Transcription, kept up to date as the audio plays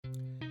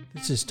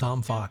This is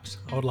Tom Fox.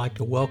 I would like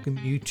to welcome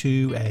you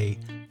to a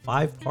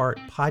 5-part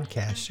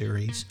podcast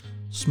series,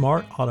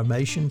 Smart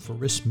Automation for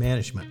Risk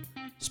Management,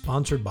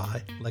 sponsored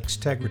by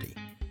LexTegrity.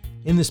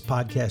 In this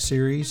podcast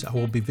series, I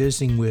will be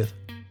visiting with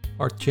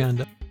Parth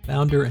Chanda,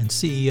 founder and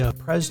CEO,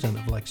 president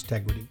of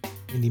LexTegrity,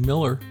 Indy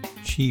Miller,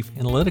 chief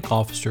analytic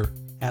officer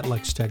at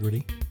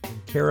LexTegrity,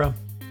 and Kara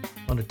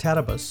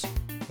Bonatatibus,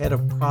 head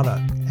of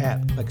product at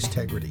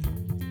LexTegrity.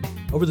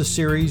 Over the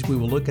series, we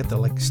will look at the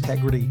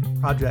LexTegrity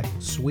project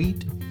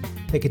suite,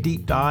 take a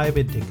deep dive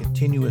into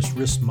continuous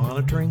risk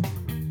monitoring,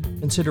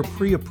 consider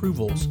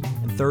pre-approvals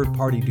and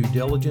third-party due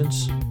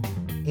diligence,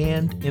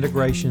 and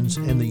integrations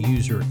and the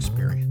user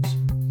experience.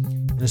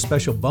 In a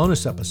special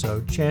bonus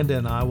episode, Chanda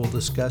and I will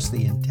discuss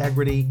the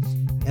Integrity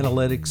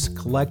Analytics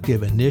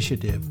Collective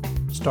initiative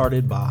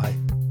started by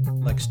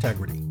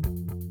LexTegrity.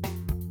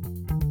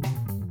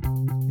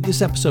 In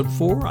this episode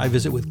 4, I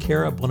visit with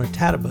Kara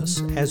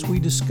Bonatatibus as we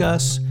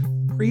discuss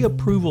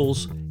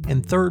pre-approvals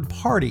and third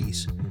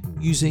parties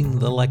using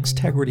the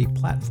LexTegrity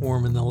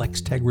platform and the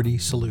LexTegrity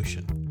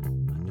solution.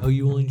 I know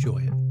you will enjoy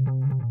it.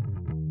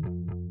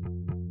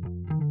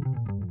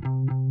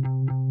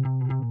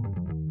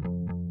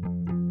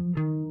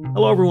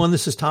 Hello, everyone.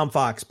 This is Tom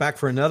Fox, back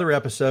for another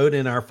episode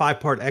in our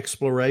 5-part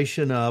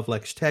exploration of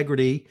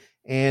LexTegrity.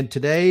 And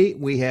today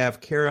we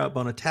have Kara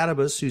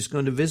Bonatatibus, who's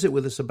going to visit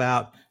with us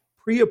about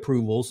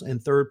pre-approvals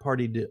and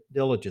third-party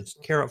diligence.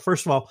 Kara,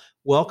 first of all,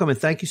 welcome and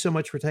thank you so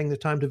much for taking the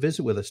time to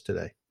visit with us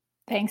today.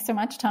 Thanks so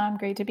much, Tom.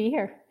 Great to be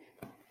here.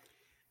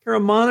 Kara,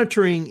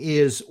 monitoring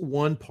is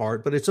one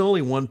part, but it's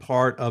only one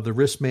part of the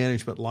risk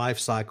management life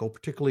cycle,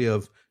 particularly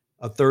of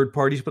third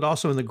parties, but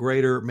also in the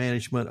greater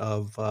management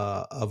of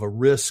a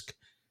risk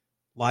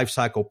life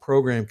cycle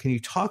program. Can you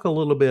talk a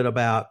little bit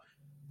about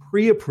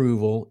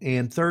pre-approval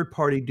and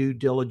third-party due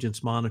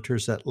diligence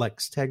monitors that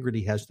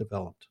LexTegrity has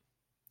developed?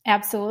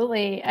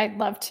 Absolutely. I'd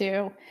love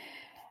to.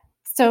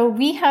 So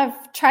we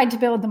have tried to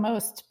build the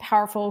most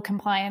powerful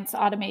compliance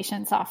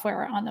automation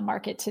software on the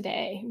market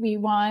today. We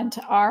want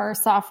our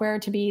software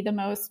to be the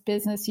most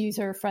business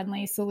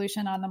user-friendly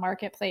solution on the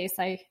marketplace.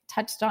 I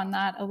touched on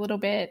that a little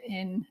bit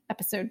in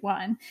episode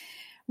 1.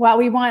 While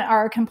we want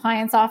our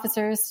compliance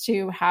officers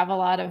to have a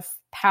lot of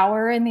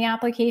power in the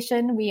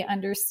application, we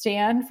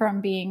understand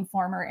from being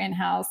former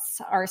in-house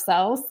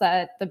ourselves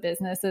that the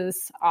business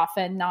is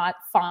often not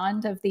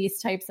fond of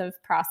these types of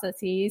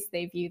processes.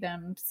 They view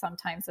them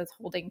sometimes as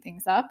holding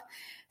things up.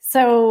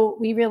 So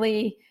we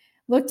really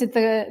looked at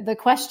the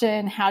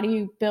question, how do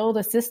you build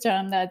a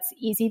system that's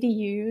easy to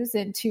use,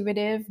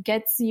 intuitive,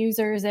 gets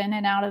users in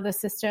and out of the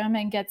system,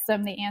 and gets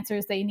them the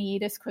answers they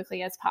need as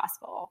quickly as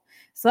possible?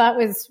 So that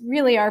was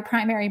really our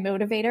primary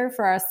motivator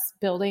for us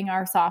building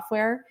our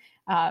software.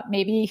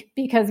 Maybe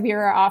because we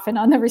were often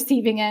on the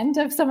receiving end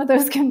of some of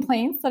those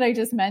complaints that I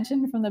just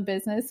mentioned from the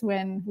business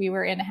when we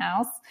were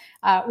in-house.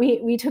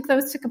 We took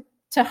those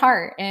to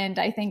heart. And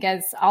I think,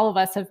 as all of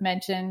us have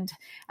mentioned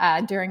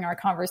during our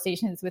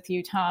conversations with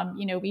you, Tom,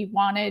 we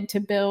wanted to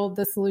build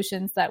the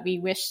solutions that we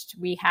wished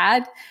we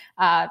had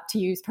to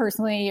use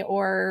personally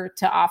or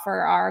to offer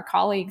our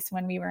colleagues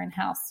when we were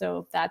in-house.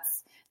 So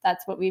that's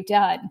what we've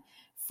done.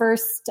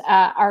 First,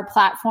 our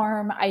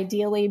platform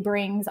ideally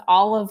brings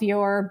all of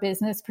your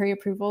business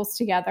pre-approvals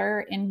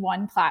together in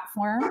one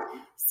platform.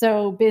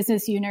 So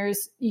business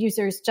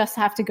users just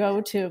have to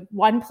go to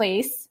one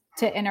place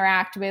to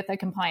interact with a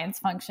compliance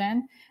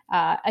function.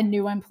 A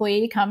new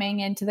employee coming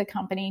into the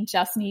company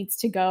just needs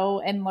to go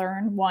and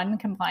learn one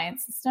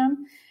compliance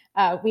system.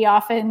 We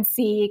often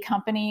see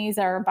companies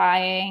are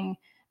buying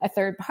a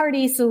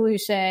third-party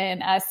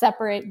solution, a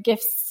separate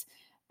gifts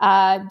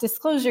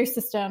disclosure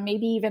system,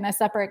 maybe even a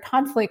separate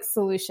conflict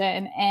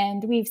solution.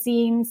 And we've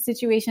seen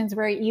situations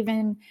where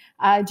even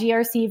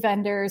GRC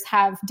vendors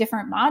have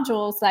different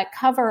modules that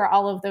cover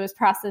all of those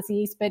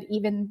processes, but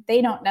even they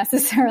don't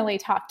necessarily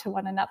talk to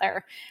one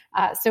another.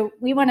 So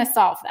we want to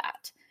solve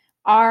that.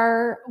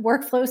 Our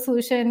workflow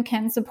solution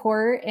can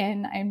support,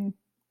 and I'm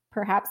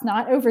perhaps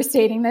not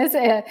overstating this,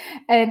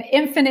 an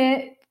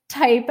infinite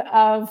type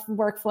of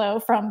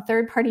workflow, from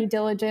third-party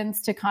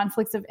diligence to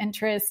conflicts of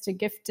interest to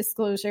gift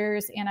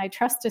disclosures,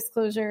 antitrust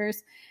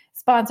disclosures,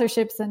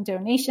 sponsorships and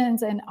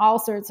donations, and all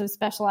sorts of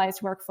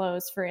specialized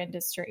workflows for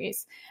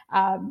industries.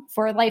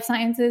 For life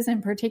sciences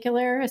in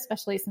particular,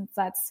 especially since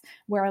that's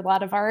where a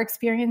lot of our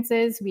experience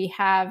is, we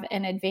have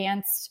an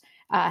advanced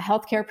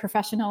healthcare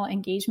professional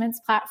engagements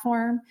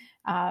platform.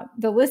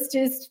 The list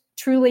is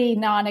truly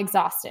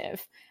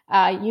non-exhaustive.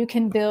 You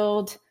can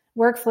build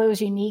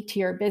workflows unique to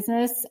your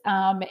business.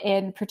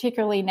 And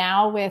particularly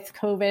now with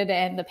COVID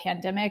and the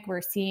pandemic,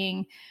 we're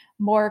seeing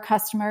more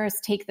customers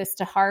take this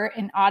to heart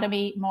and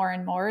automate more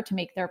and more to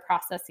make their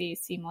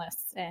processes seamless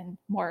and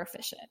more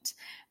efficient.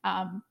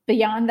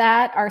 Beyond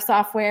that, our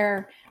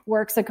software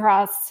works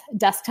across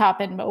desktop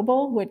and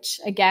mobile, which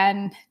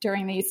again,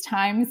 during these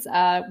times,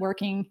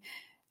 working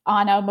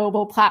on a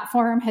mobile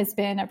platform has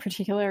been a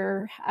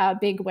particular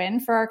big win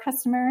for our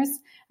customers.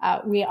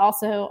 We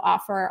also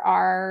offer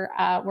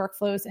our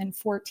workflows in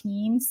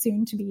 14,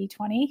 soon to be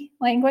 20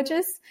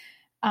 languages.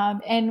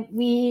 And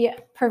we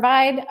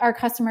provide our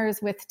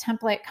customers with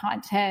template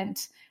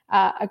content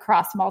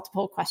across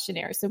multiple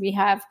questionnaires. So we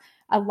have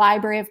a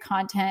library of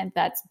content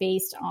that's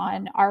based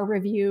on our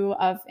review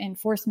of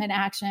enforcement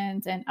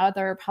actions and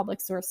other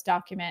public source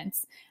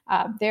documents.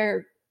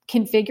 They're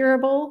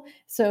configurable,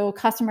 so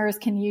customers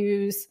can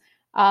use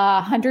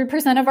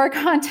 100% of our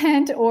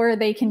content, or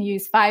they can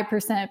use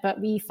 5%, but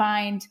we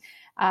find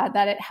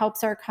that it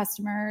helps our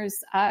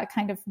customers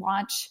kind of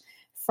launch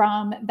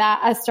from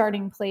that a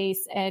starting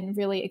place and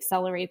really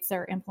accelerates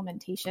their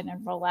implementation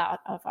and rollout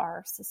of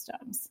our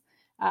systems.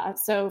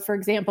 So for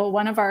example,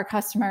 one of our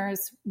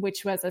customers,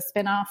 which was a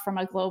spinoff from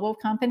a global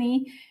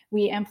company,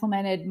 we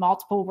implemented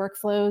multiple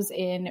workflows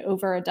in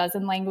over a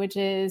dozen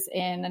languages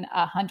in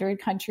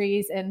 100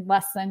 countries in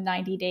less than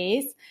 90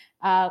 days,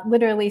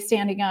 literally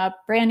standing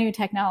up brand new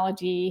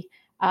technology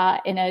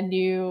in a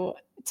new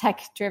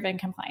tech-driven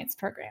compliance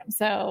program.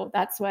 So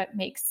that's what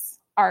makes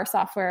our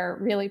software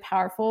really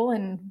powerful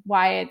and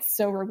why it's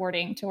so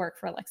rewarding to work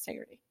for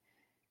LexTegrity.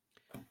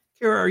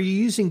 Kara, are you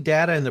using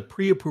data in the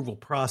pre-approval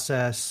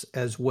process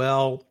as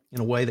well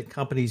in a way that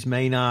companies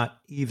may not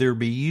either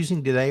be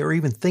using today or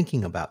even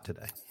thinking about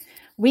today?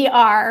 We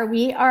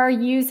are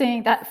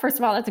using that. First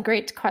of all, that's a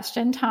great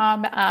question,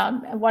 Tom.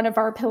 One of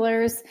our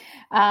pillars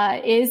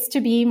is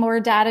to be more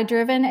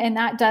data-driven, and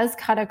that does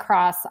cut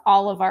across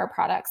all of our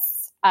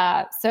products.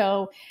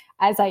 So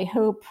as I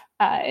hope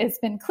it's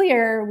been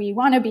clear, we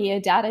want to be a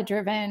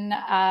data-driven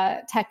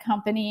tech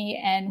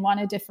company and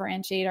want to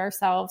differentiate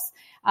ourselves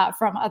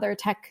from other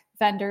tech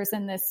vendors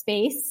in this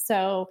space.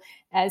 So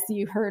as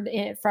you heard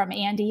it from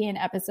Andy in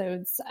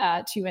episodes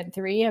 2 and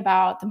 3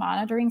 about the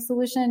monitoring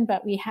solution,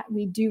 but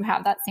we do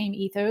have that same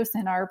ethos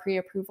in our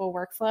pre-approval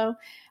workflow.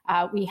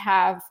 We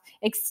have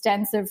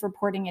extensive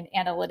reporting and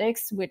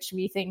analytics, which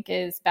we think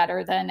is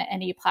better than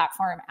any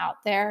platform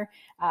out there.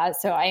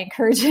 So I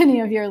encourage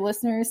any of your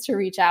listeners to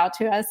reach out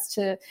to us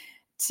to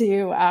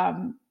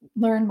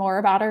learn more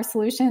about our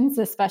solutions,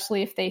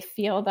 especially if they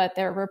feel that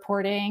their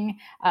reporting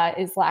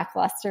is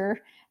lackluster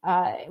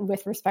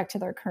with respect to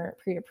their current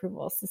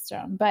pre-approval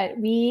system. But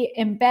we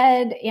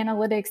embed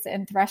analytics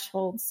and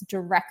thresholds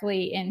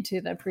directly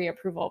into the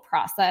pre-approval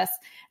process,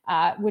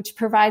 which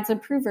provides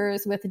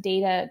approvers with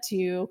data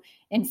to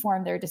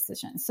inform their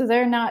decisions. So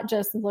they're not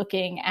just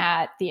looking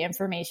at the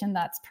information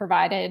that's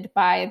provided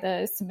by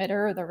the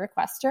submitter or the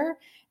requester.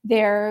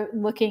 They're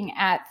looking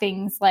at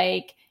things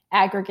like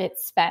aggregate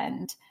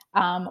spend,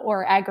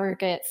 or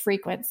aggregate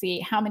frequency.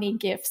 How many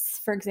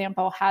gifts, for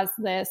example, has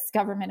this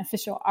government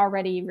official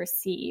already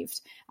received?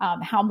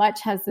 How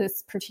much has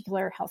this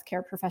particular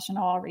healthcare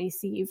professional already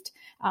received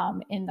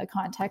in the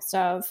context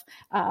of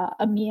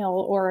a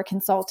meal or a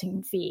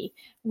consulting fee?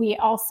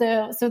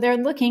 So they're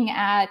looking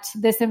at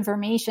this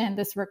information,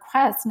 this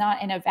request,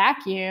 not in a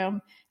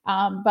vacuum,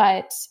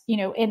 but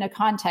in a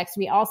context.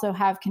 We also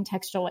have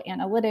contextual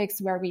analytics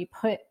where we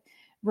put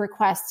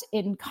requests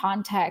in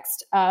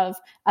context of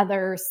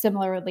other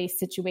similarly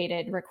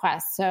situated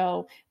requests.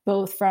 So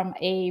both from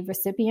a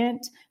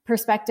recipient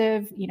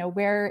perspective,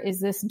 where is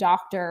this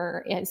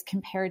doctor as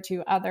compared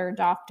to other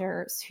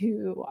doctors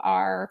who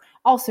are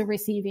also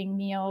receiving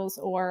meals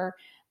or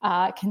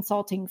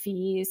consulting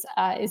fees?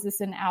 Is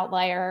this an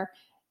outlier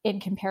in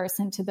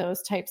comparison to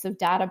those types of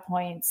data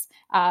points?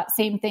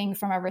 Same thing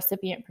from a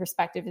recipient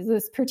perspective.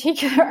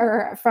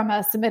 From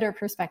a submitter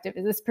perspective,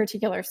 is this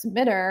particular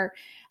submitter,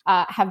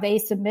 have they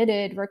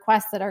submitted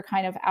requests that are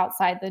kind of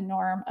outside the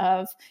norm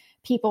of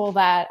people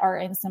that are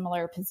in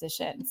similar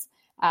positions?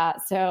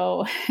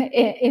 So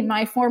in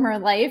my former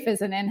life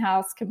as an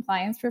in-house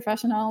compliance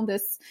professional,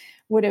 this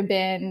would have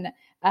been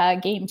a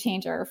game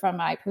changer from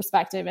my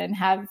perspective and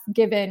have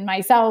given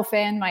myself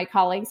and my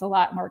colleagues a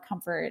lot more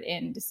comfort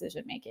in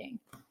decision making.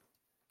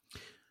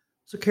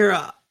 So,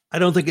 Kara, I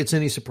don't think it's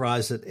any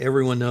surprise that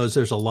everyone knows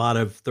there's a lot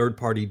of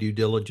third-party due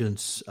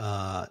diligence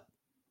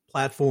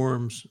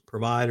platforms,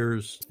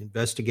 providers,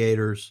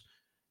 investigators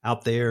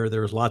out there.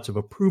 There's lots of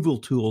approval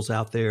tools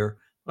out there.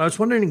 But I was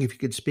wondering if you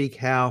could speak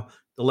how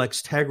the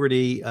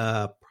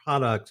LexTegrity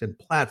products and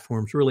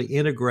platforms really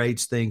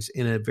integrates things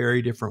in a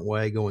very different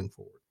way going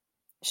forward.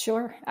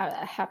 Sure.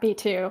 Happy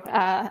to.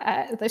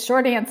 The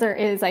short answer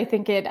is I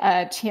think it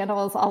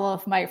channels all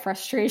of my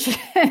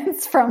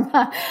frustrations from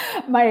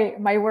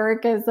my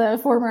work as a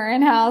former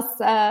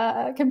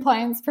in-house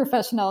compliance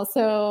professional.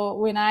 So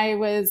when I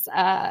was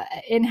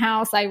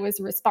in-house, I was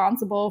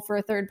responsible for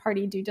a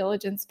third-party due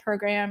diligence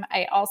program.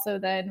 I also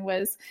then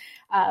was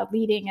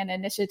leading an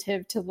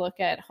initiative to look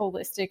at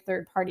holistic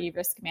third-party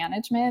risk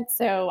management.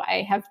 So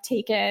I have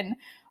taken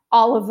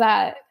all of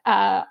that,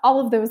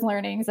 all of those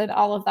learnings and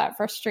all of that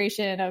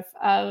frustration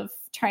of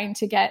trying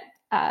to get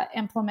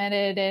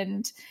implemented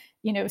and,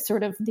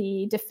 sort of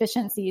the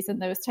deficiencies in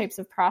those types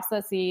of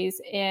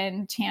processes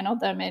and channeled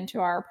them into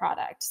our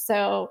product.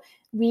 So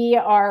we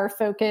are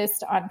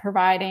focused on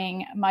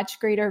providing much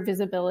greater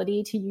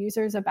visibility to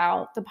users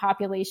about the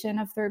population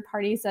of third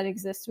parties that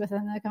exist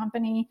within the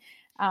company.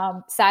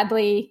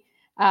 Sadly,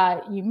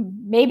 You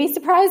may be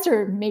surprised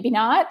or maybe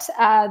not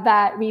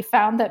that we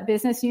found that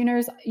business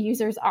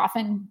users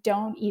often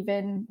don't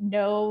even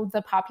know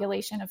the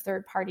population of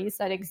third parties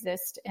that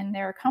exist in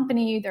their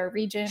company, their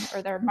region,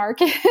 or their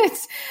market.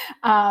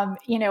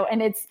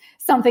 And it's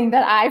something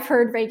that I've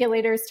heard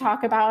regulators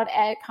talk about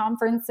at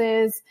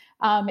conferences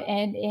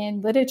and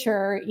in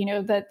literature.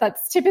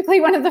 That's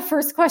typically one of the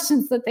first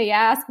questions that they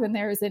ask when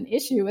there's an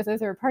issue with a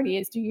third party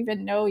is, do you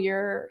even know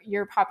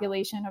your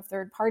population of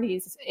third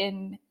parties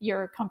in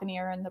your company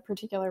or in the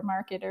particular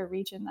market or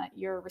region that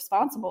you're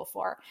responsible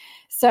for?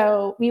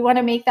 So we want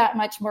to make that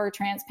much more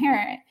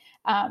transparent.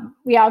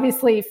 We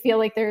obviously feel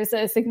like there's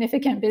a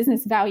significant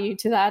business value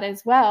to that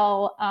as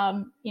well.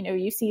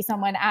 You see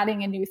someone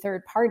adding a new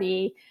third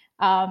party,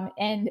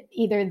 and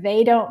either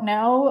they don't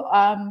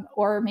know,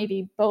 or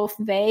maybe both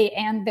they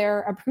and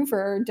their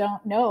approver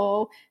don't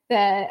know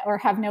that or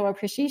have no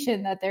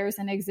appreciation that there's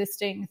an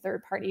existing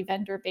third-party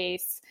vendor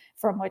base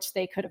from which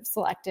they could have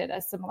selected a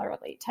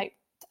similarly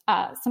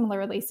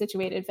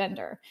situated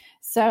vendor.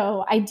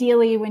 So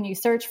ideally, when you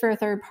search for a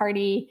third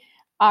party,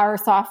 our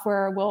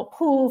software will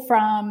pull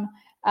from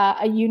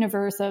a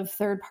universe of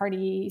third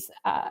parties.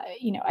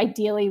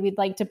 Ideally, we'd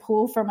like to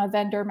pull from a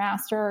vendor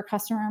master or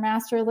customer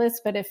master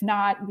list, but if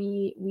not,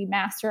 we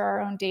master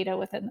our own data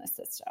within the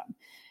system.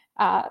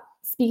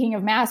 Speaking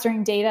of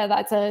mastering data,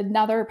 that's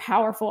another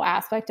powerful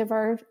aspect of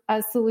our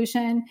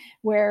solution,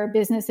 where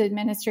business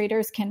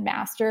administrators can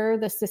master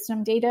the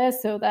system data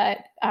so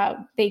that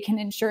they can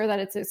ensure that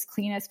it's as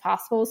clean as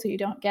possible. So you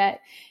don't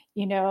get,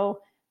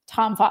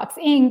 Tom Fox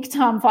Inc.,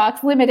 Tom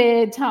Fox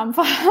Limited, Tom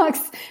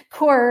Fox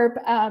Corp.,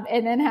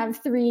 and then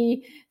have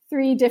three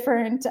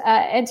different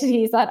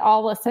entities that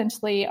all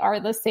essentially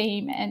are the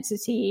same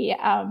entity,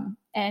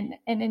 and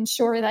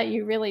ensure that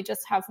you really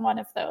just have one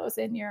of those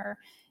in your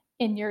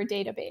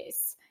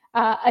database.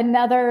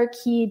 Another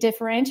key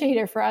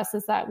differentiator for us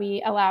is that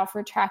we allow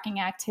for tracking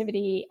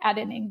activity at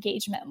an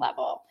engagement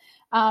level.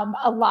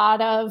 A lot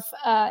of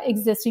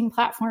existing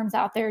platforms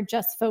out there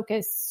just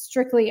focus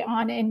strictly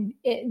on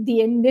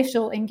the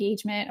initial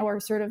engagement or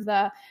sort of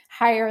the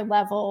higher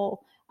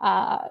level,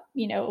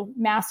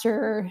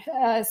 master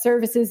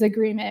services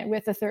agreement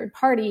with a third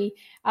party,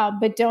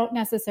 but don't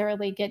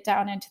necessarily get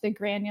down into the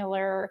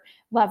granular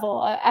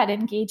level at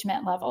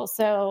engagement level.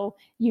 So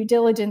you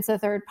diligence a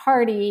third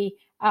party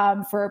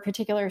for a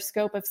particular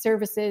scope of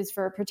services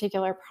for a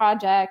particular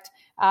project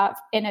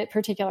in a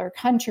particular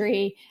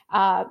country,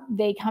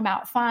 they come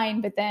out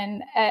fine, but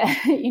then,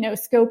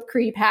 scope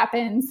creep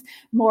happens.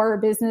 More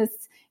business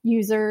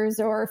users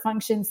or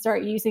functions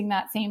start using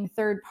that same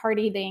third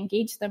party. They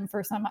engage them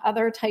for some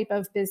other type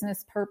of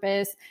business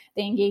purpose.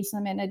 They engage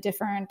them in a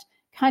different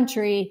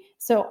country.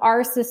 So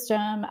our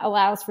system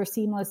allows for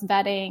seamless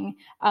vetting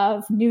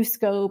of new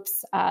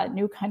scopes,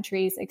 new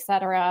countries, et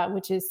cetera,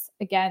 which is,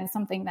 again,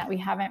 something that we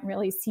haven't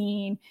really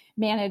seen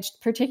managed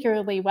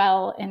particularly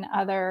well in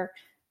other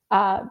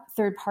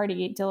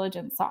third-party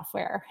diligence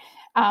software.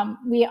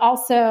 We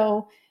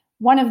also,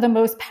 one of the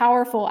most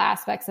powerful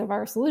aspects of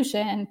our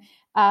solution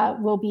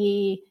will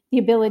be the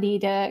ability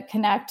to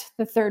connect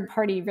the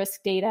third-party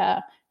risk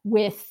data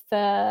with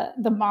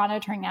the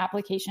monitoring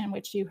application,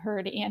 which you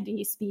heard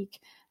Andy speak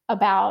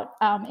about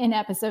in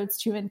episodes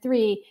 2 and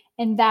 3,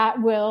 and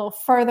that will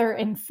further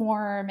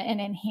inform and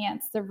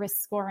enhance the risk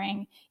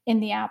scoring in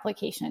the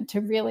application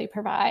to really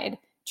provide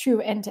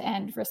true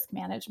end-to-end risk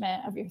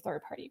management of your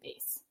third-party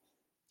base.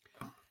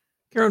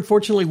 Kara,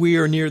 unfortunately, we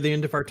are near the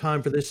end of our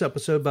time for this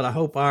episode, but I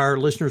hope our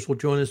listeners will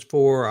join us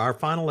for our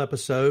final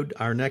episode,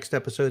 our next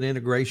episode,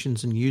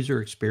 Integrations and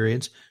User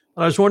Experience.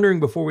 But I was wondering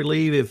before we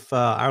leave if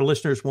our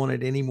listeners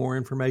wanted any more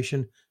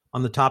information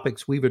on the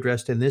topics we've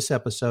addressed in this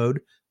episode,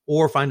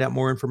 or find out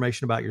more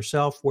information about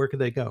yourself, where could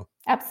they go?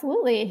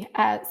 Absolutely.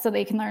 So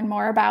they can learn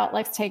more about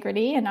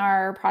LexTegrity and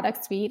our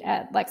product suite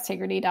at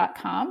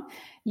lextegrity.com.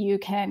 You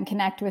can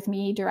connect with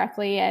me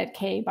directly at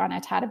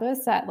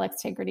kbonatatabas at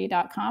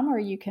lextegrity.com, or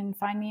you can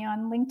find me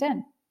on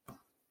LinkedIn.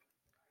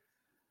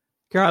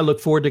 Kara, I look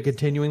forward to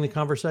continuing the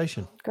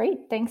conversation. Great.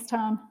 Thanks,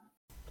 Tom.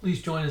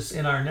 Please join us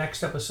in our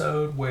next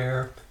episode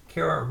where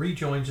Kara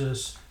rejoins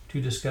us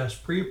to discuss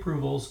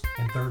pre-approvals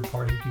and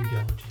third-party due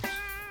diligence.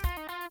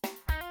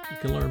 You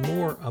can learn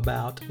more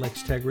about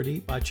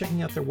LexTegrity by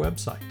checking out their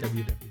website,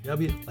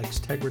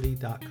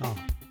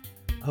 www.lextegrity.com.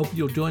 I hope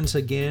you'll join us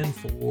again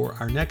for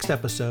our next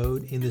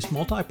episode in this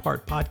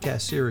multi-part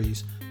podcast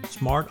series,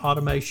 Smart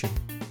Automation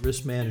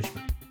Risk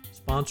Management,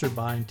 sponsored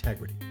by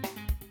Integrity.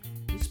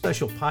 This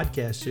special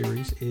podcast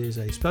series is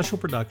a special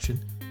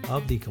production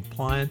of the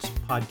Compliance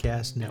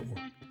Podcast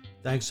Network.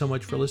 Thanks so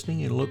much for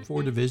listening, and look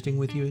forward to visiting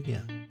with you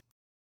again.